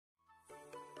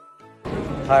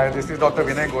Hi, this is Dr.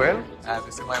 Vinay Goyal and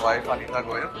this is my wife Anita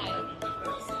Goyal.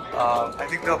 I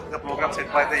think the program set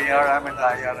by the ARM and the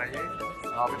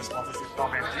IRIA with sponsorship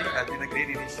from MG has been a great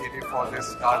initiative for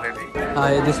this car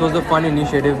rally. This was a fun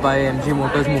initiative by MG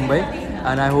Motors Mumbai,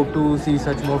 and I hope to see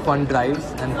such more fun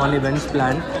drives and fun events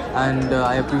planned, and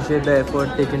I appreciate the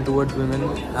effort taken towards women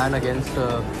and against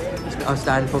a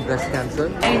stand for breast cancer.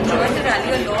 I enjoyed the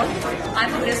rally a lot.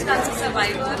 I'm a breast cancer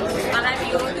survivor and I'm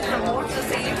here to promote the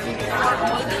same for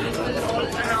all the people all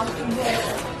around to know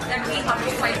that we have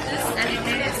to fight this, and if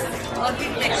there is early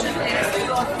detection, there is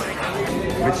cure for it.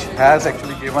 Which has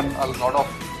actually given a lot of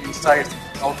insights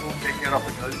how to take care of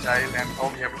a girl child and how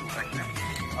we have to protect them.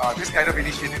 This kind of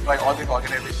initiative by all the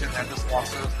organizations and the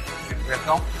sponsors is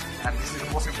welcome, and this is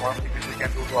the most important thing that we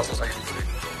can do to our society today.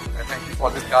 Thank you for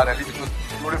this car rally, which was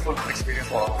a beautiful experience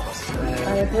for all of us.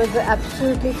 It was an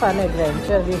absolutely fun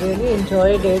adventure. We really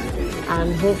enjoyed it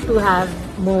and hope to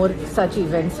have more such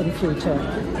events in future.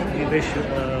 We wish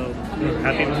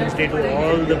Happy Women's Day to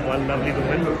all the lovely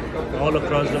women all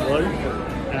across the world,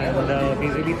 and we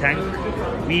really thank,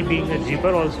 we being a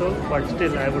jeeper also, but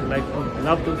still I would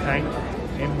love to thank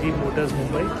MG Motors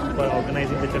Mumbai for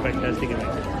organizing such a fantastic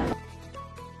event.